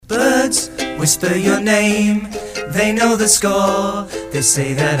whisper your name, they know the score. They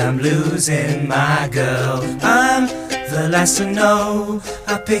say that I'm losing my girl. I'm the last to know.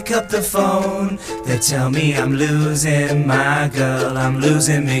 I pick up the phone, they tell me I'm losing my girl. I'm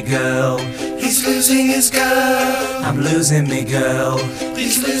losing me girl. He's losing his girl. I'm losing me girl.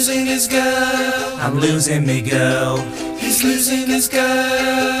 He's losing his girl. I'm losing me girl. He's losing his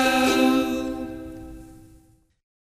girl.